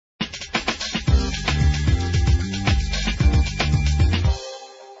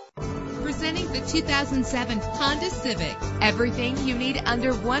2007 Honda Civic. Everything you need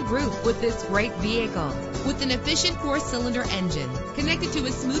under one roof with this great vehicle. With an efficient 4-cylinder engine connected to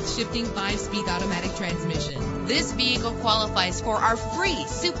a smooth shifting 5-speed automatic transmission. This vehicle qualifies for our free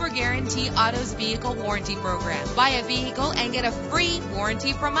Super Guarantee Autos Vehicle Warranty Program. Buy a vehicle and get a free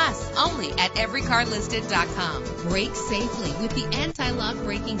warranty from us only at everycarlisted.com. Brake safely with the anti-lock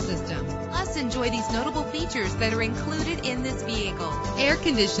braking system. Plus, enjoy these notable features that are included in this vehicle: air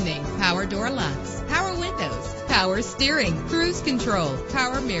conditioning, power door locks, power windows, power steering, cruise control,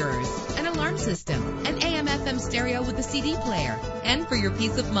 power mirrors, an alarm system, an AM/FM stereo with a CD player. And for your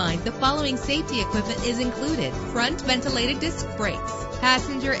peace of mind, the following safety equipment is included: front ventilated disc brakes,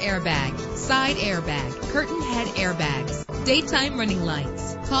 passenger airbag, side airbag, curtain head airbags, daytime running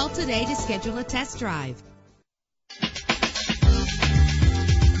lights. Call today to schedule a test drive.